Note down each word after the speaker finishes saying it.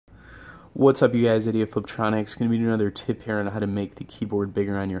What's up, you guys? Eddie of Fliptroniks. Going to be doing another tip here on how to make the keyboard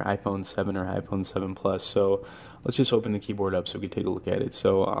bigger on your iPhone 7 or iPhone 7 Plus. So let's just open the keyboard up so we can take a look at it.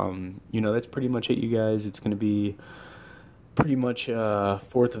 So, that's pretty much it, you guys. It's going to be pretty much a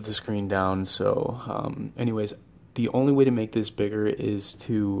fourth of the screen down. So, anyways, the only way to make this bigger is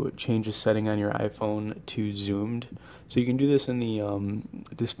to change a setting on your iPhone to zoomed. So you can do this in the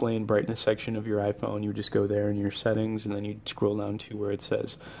display and brightness section of your iPhone. You just go there in your settings, and then you scroll down to where it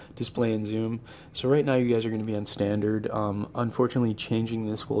says display and zoom. So right now you guys are going to be on standard. Unfortunately, changing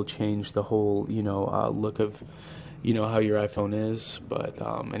this will change the whole look of how your iPhone is. But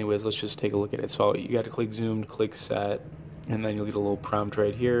anyways, let's just take a look at it. So you got to click zoomed, click set, and then you'll get a little prompt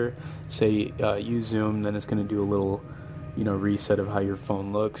right here. Say use zoom, then it's going to do a little reset of how your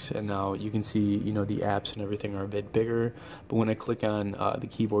phone looks, and now you can see the apps and everything are a bit bigger. But when I click on the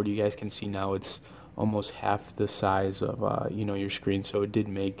keyboard, you guys can see now it's almost half the size of your screen, so it did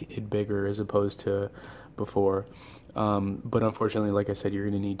make it bigger as opposed to before. But unfortunately, like I said, you're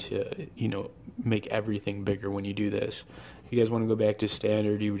going to need to make everything bigger when you do this. If you guys want to go back to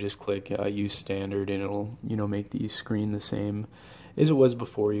standard, you would just click use standard, and it'll make the screen the same as it was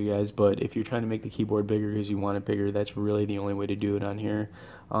before, you guys. But if you're trying to make the keyboard bigger because you want it bigger, that's really the only way to do it on here.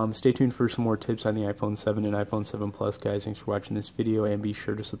 Stay tuned for some more tips on the iPhone 7 and iPhone 7 Plus, guys. Thanks for watching this video, and be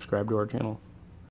sure to subscribe to our channel.